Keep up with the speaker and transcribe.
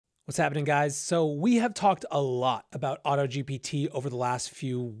What's happening, guys? So we have talked a lot about AutoGPT over the last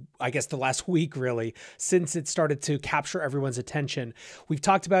the last week really, since it started to capture everyone's attention. We've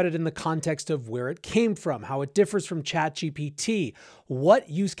talked about it in the context of where it came from, how it differs from ChatGPT, what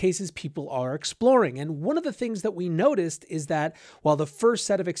use cases people are exploring. And one of the things that we noticed is that while the first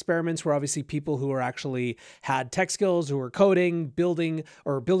set of experiments were obviously people who are actually had tech skills, who were coding, building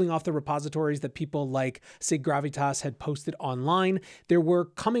off the repositories that people like Sig Gravitas had posted online, there were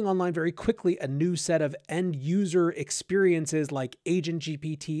coming online very quickly a new set of end user experiences like Agent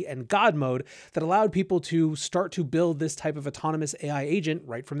GPT and Godmode that allowed people to start to build this type of autonomous AI agent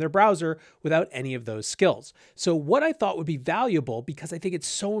right from their browser without any of those skills. So what I thought would be valuable, because I think it's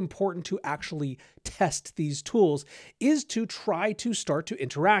so important to actually test these tools, is to try to start to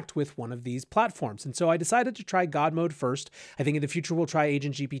interact with one of these platforms. And so I decided to try Godmode first. I think in the future we'll try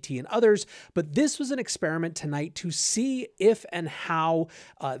Agent GPT and others, but this was an experiment tonight to see if and how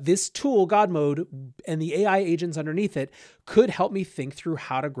this tool, Godmode, and the AI agents underneath it could help me think through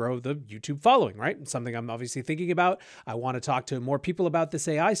how to grow the YouTube following, right? It's something I'm obviously thinking about. I want to talk to more people about this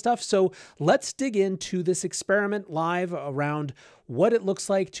AI stuff. So let's dig into this experiment live around what it looks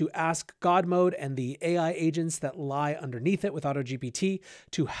like to ask Godmode and the AI agents that lie underneath it with AutoGPT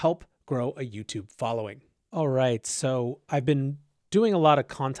to help grow a YouTube following. All right, so I've been doing a lot of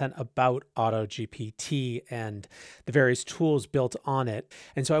content about AutoGPT and the various tools built on it.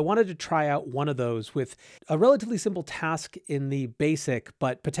 And so I wanted to try out one of those with a relatively simple task in the basic,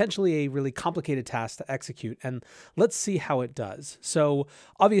 but potentially a really complicated task to execute. And let's see how it does. So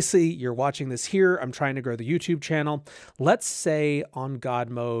obviously you're watching this here. I'm trying to grow the YouTube channel. Let's say on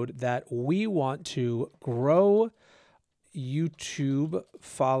Godmode that we want to grow YouTube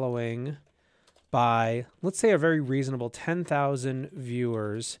following by, let's say, a very reasonable 10,000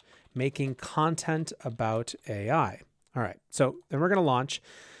 viewers making content about AI. All right, so then we're gonna launch.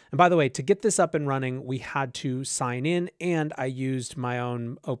 And by the way, to get this up and running, we had to sign in, and I used my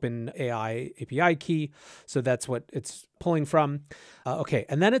own OpenAI API key. So that's what it's pulling from. Okay,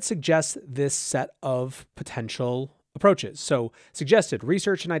 and then it suggests this set of potential approaches. So suggested,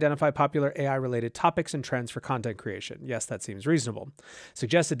 research and identify popular AI-related topics and trends for content creation. Yes, that seems reasonable.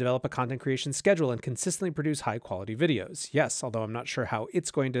 Suggested, develop a content creation schedule and consistently produce high-quality videos. Yes, although I'm not sure how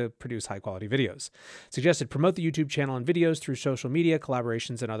it's going to produce high-quality videos. Suggested, promote the YouTube channel and videos through social media,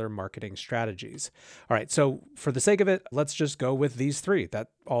 collaborations, and other marketing strategies. All right, so for the sake of it, let's just go with these three. That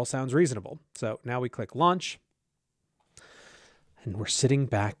all sounds reasonable. So now we click launch, and we're sitting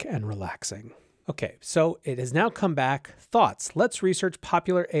back and relaxing. Okay, so it has now come back. Thoughts. Let's research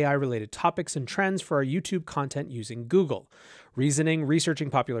popular AI-related topics and trends for our YouTube content using Google. Reasoning. Researching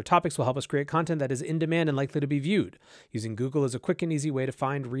popular topics will help us create content that is in demand and likely to be viewed. Using Google is a quick and easy way to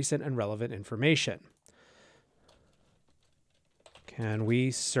find recent and relevant information. Can we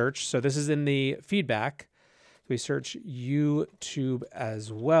search? So this is in the feedback. We search YouTube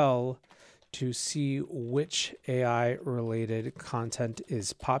as well to see which AI-related content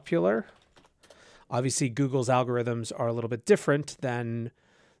is popular. Obviously, Google's algorithms are a little bit different than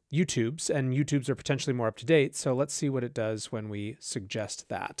YouTube's, and YouTube's are potentially more up-to-date. So let's see what it does when we suggest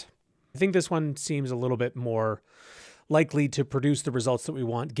that. I think this one seems a little bit more likely to produce the results that we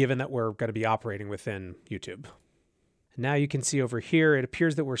want, given that we're going to be operating within YouTube. Now you can see over here, it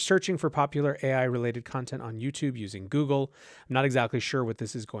appears that we're searching for popular AI-related content on YouTube using Google. I'm not exactly sure what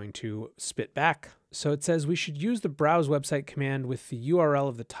this is going to spit back. So it says we should use the browse website command with the URL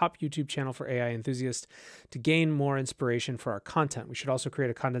of the top YouTube channel for AI enthusiasts to gain more inspiration for our content. We should also create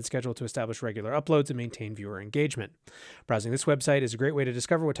a content schedule to establish regular uploads and maintain viewer engagement. Browsing this website is a great way to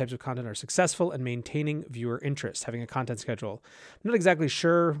discover what types of content are successful and maintaining viewer interest. Having a content schedule. I'm not exactly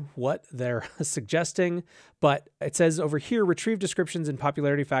sure what they're suggesting, but it says over here, retrieve descriptions and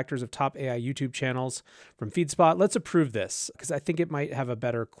popularity factors of top AI YouTube channels from FeedSpot. Let's approve this because I think it might have a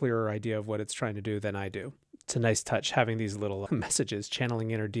better, clearer idea of what it's trying to do than I do. It's a nice touch having these little messages, channeling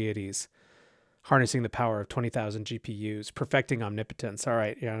inner deities, harnessing the power of 20,000 GPUs, perfecting omnipotence. All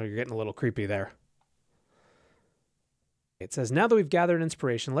right, you're getting a little creepy there. It says, now that we've gathered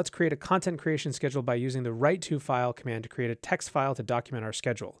inspiration, let's create a content creation schedule by using the write to file command to create a text file to document our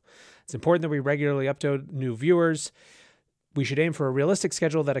schedule. It's important that we regularly upload new viewers. We should aim for a realistic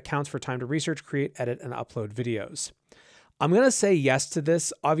schedule that accounts for time to research, create, edit, and upload videos. I'm going to say yes to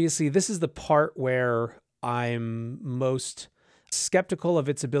this. Obviously, this is the part where I'm most skeptical of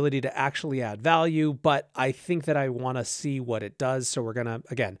its ability to actually add value, but I think that I want to see what it does. So we're going to,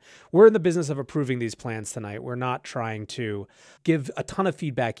 again, we're in the business of approving these plans tonight. We're not trying to give a ton of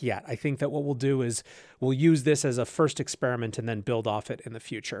feedback yet. I think that what we'll do is we'll use this as a first experiment and then build off it in the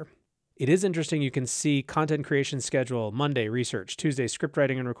future. It is interesting. You can see content creation schedule: Monday, research; Tuesday, script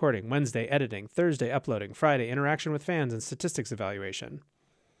writing and recording; Wednesday, editing; Thursday, uploading; Friday, interaction with fans and statistics evaluation.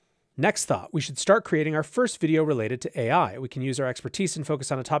 Next thought, we should start creating our first video related to AI. We can use our expertise and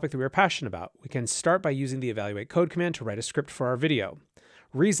focus on a topic that we are passionate about. We can start by using the evaluate code command to write a script for our video.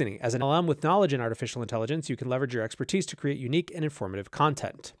 Reasoning. As an LM with knowledge in artificial intelligence, you can leverage your expertise to create unique and informative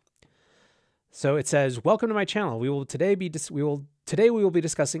content. So it says, welcome to my channel. Today we will be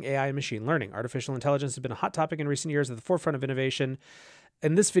discussing AI and machine learning. Artificial intelligence has been a hot topic in recent years at the forefront of innovation.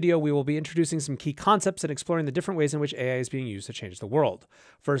 In this video, we will be introducing some key concepts and exploring the different ways in which AI is being used to change the world.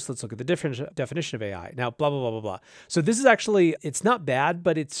 First, let's look at the definition of AI. Now, blah, blah, blah, blah, blah. So this is actually, it's not bad,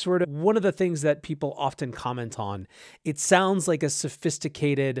 but it's sort of one of the things that people often comment on. It sounds like a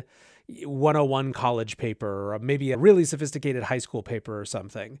sophisticated 101 college paper, or maybe a really sophisticated high school paper or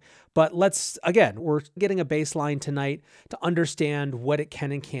something. But we're getting a baseline tonight to understand what it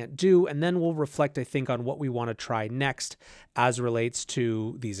can and can't do. And then we'll reflect, I think, on what we want to try next as relates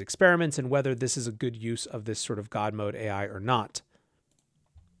to these experiments and whether this is a good use of this sort of God mode AI or not.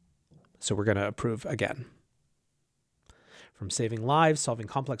 So we're going to approve again. From saving lives, solving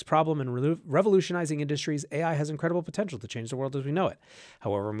complex problems, and revolutionizing industries, AI has incredible potential to change the world as we know it.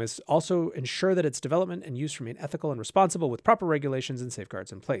 However, we must also ensure that its development and use remain ethical and responsible with proper regulations and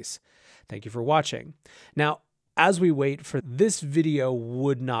safeguards in place. Thank you for watching. Now, as we wait for this video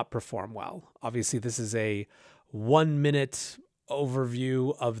would not perform well. Obviously, this is a 1-minute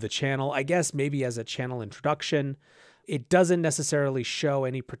overview of the channel, I guess maybe as a channel introduction. It doesn't necessarily show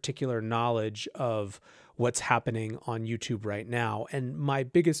any particular knowledge of what's happening on YouTube right now. And my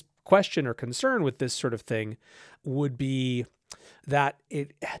biggest question or concern with this sort of thing would be that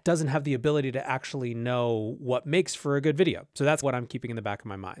it doesn't have the ability to actually know what makes for a good video. So that's what I'm keeping in the back of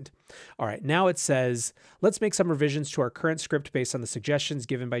my mind. All right, now it says, let's make some revisions to our current script based on the suggestions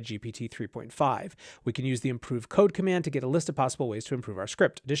given by GPT 3.5. We can use the improve code command to get a list of possible ways to improve our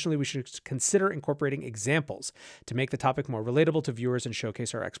script. Additionally, we should consider incorporating examples to make the topic more relatable to viewers and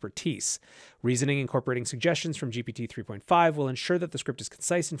showcase our expertise. Reasoning incorporating suggestions from GPT 3.5 will ensure that the script is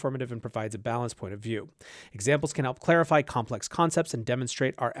concise, informative, and provides a balanced point of view. Examples can help clarify complex concepts and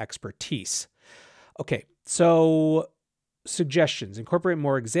demonstrate our expertise. Okay, so suggestions, incorporate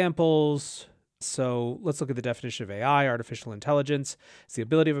more examples. So let's look at the definition of AI. Artificial intelligence is the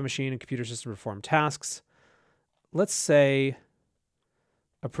ability of a machine and computer system to perform tasks. Let's say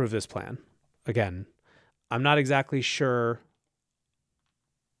approve this plan. Again, I'm not exactly sure.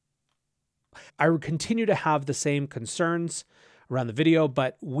 I would continue to have the same concerns around the video,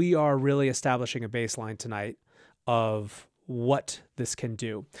 but we are really establishing a baseline tonight of what this can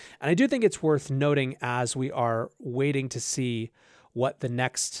do. And I do think it's worth noting as we are waiting to see what the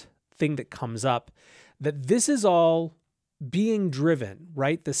next thing that comes up, that this is all being driven,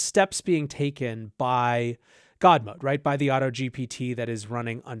 right? The steps being taken by Godmode, right? By the AutoGPT that is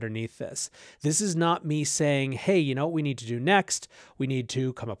running underneath this. This is not me saying, hey, you know what we need to do next? We need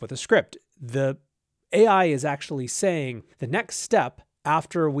to come up with a script. The AI is actually saying the next step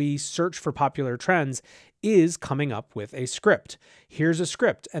after we search for popular trends is coming up with a script. Here's a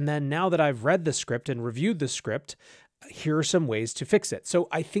script. And then now that I've read the script and reviewed the script, here are some ways to fix it. So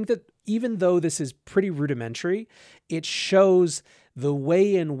I think that even though this is pretty rudimentary, it shows the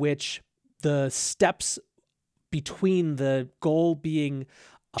way in which the steps between the goal being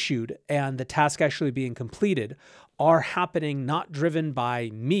issued and the task actually being completed are happening, not driven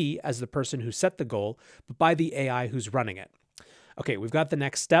by me as the person who set the goal, but by the AI who's running it. Okay, we've got the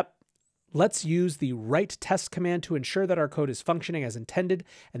next step. Let's use the write test command to ensure that our code is functioning as intended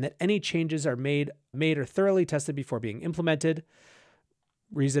and that any changes are made or thoroughly tested before being implemented.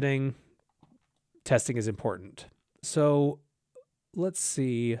 Reasoning, testing is important. So let's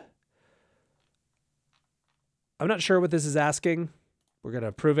see. I'm not sure what this is asking. We're going to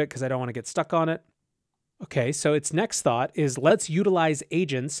approve it because I don't want to get stuck on it. Okay, so its next thought is let's utilize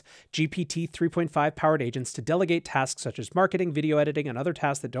agents, GPT 3.5 powered agents, to delegate tasks such as marketing, video editing, and other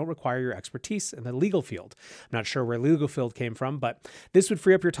tasks that don't require your expertise in the legal field. I'm not sure where legal field came from, but this would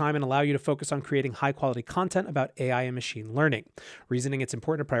free up your time and allow you to focus on creating high quality content about AI and machine learning. Reasoning, it's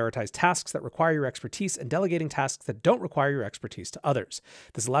important to prioritize tasks that require your expertise and delegating tasks that don't require your expertise to others.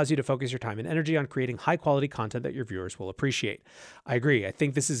 This allows you to focus your time and energy on creating high quality content that your viewers will appreciate. I agree. I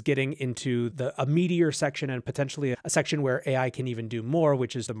think this is getting into a meatier section and potentially a section where AI can even do more,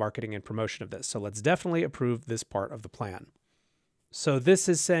 which is the marketing and promotion of this. So let's definitely approve this part of the plan. So this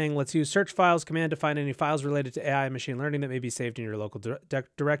is saying, let's use search files command to find any files related to AI and machine learning that may be saved in your local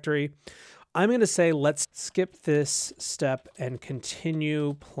directory. I'm going to say, let's skip this step and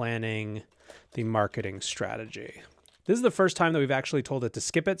continue planning the marketing strategy. This is the first time that we've actually told it to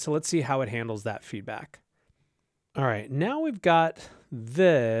skip it, so let's see how it handles that feedback. All right, now we've got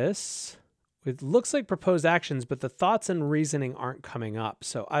this. It looks like proposed actions, but the thoughts and reasoning aren't coming up.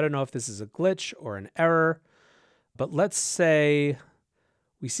 So I don't know if this is a glitch or an error, but let's say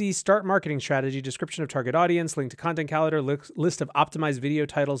we see start marketing strategy, description of target audience, link to content calendar, list of optimized video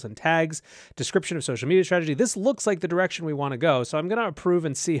titles and tags, description of social media strategy. This looks like the direction we want to go. So I'm going to approve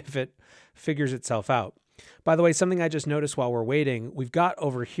and see if it figures itself out. By the way, something I just noticed while we're waiting, we've got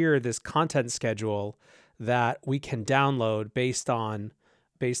over here this content schedule that we can download based on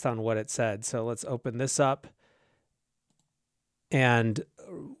what it said. So let's open this up. And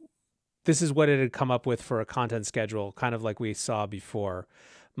this is what it had come up with for a content schedule, kind of like we saw before.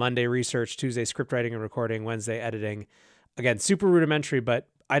 Monday research, Tuesday script writing and recording, Wednesday editing. Again, super rudimentary, but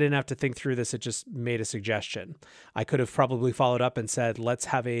I didn't have to think through this. It just made a suggestion. I could have probably followed up and said, let's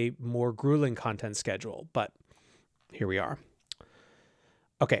have a more grueling content schedule, but here we are.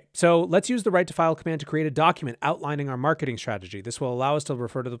 Okay, so let's use the write to file command to create a document outlining our marketing strategy. This will allow us to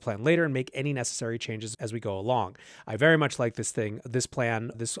refer to the plan later and make any necessary changes as we go along. I very much like this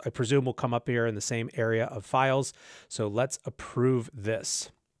plan. This, I presume, will come up here in the same area of files. So let's approve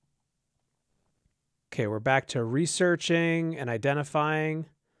this. Okay, we're back to researching and identifying.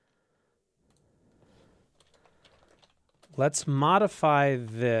 Let's modify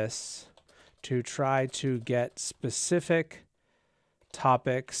this to try to get specific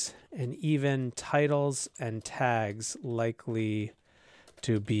topics and even titles and tags likely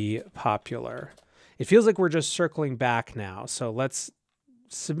to be popular. It feels like we're just circling back now. So let's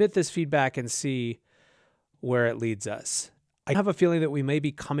submit this feedback and see where it leads us. I have a feeling that we may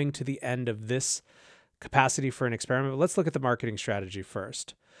be coming to the end of this capacity for an experiment, but let's look at the marketing strategy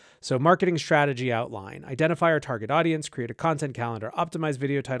first. So marketing strategy outline, identify our target audience, create a content calendar, optimize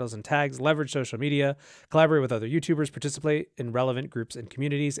video titles and tags, leverage social media, collaborate with other YouTubers, participate in relevant groups and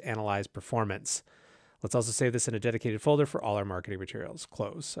communities, analyze performance. Let's also save this in a dedicated folder for all our marketing materials.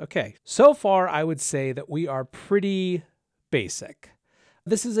 Close. Okay. So far, I would say that we are pretty basic.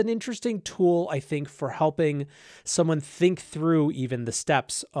 This is an interesting tool, I think, for helping someone think through even the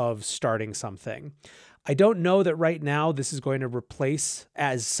steps of starting something. I don't know that right now this is going to replace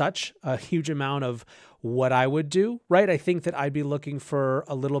as such a huge amount of what I would do, right? I think that I'd be looking for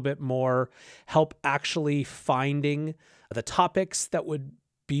a little bit more help actually finding the topics that would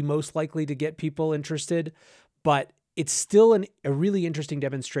be most likely to get people interested, but it's still a really interesting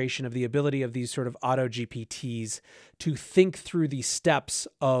demonstration of the ability of these sort of AutoGPTs to think through the steps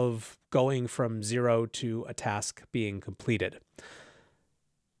of going from zero to a task being completed.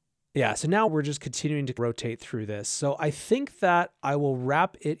 Yeah, so now we're just continuing to rotate through this. So I think that I will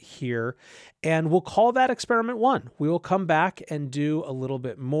wrap it here and we'll call that experiment 1. We will come back and do a little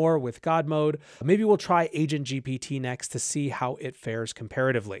bit more with Godmode. Maybe we'll try Agent GPT next to see how it fares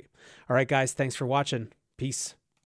comparatively. All right, guys, thanks for watching. Peace.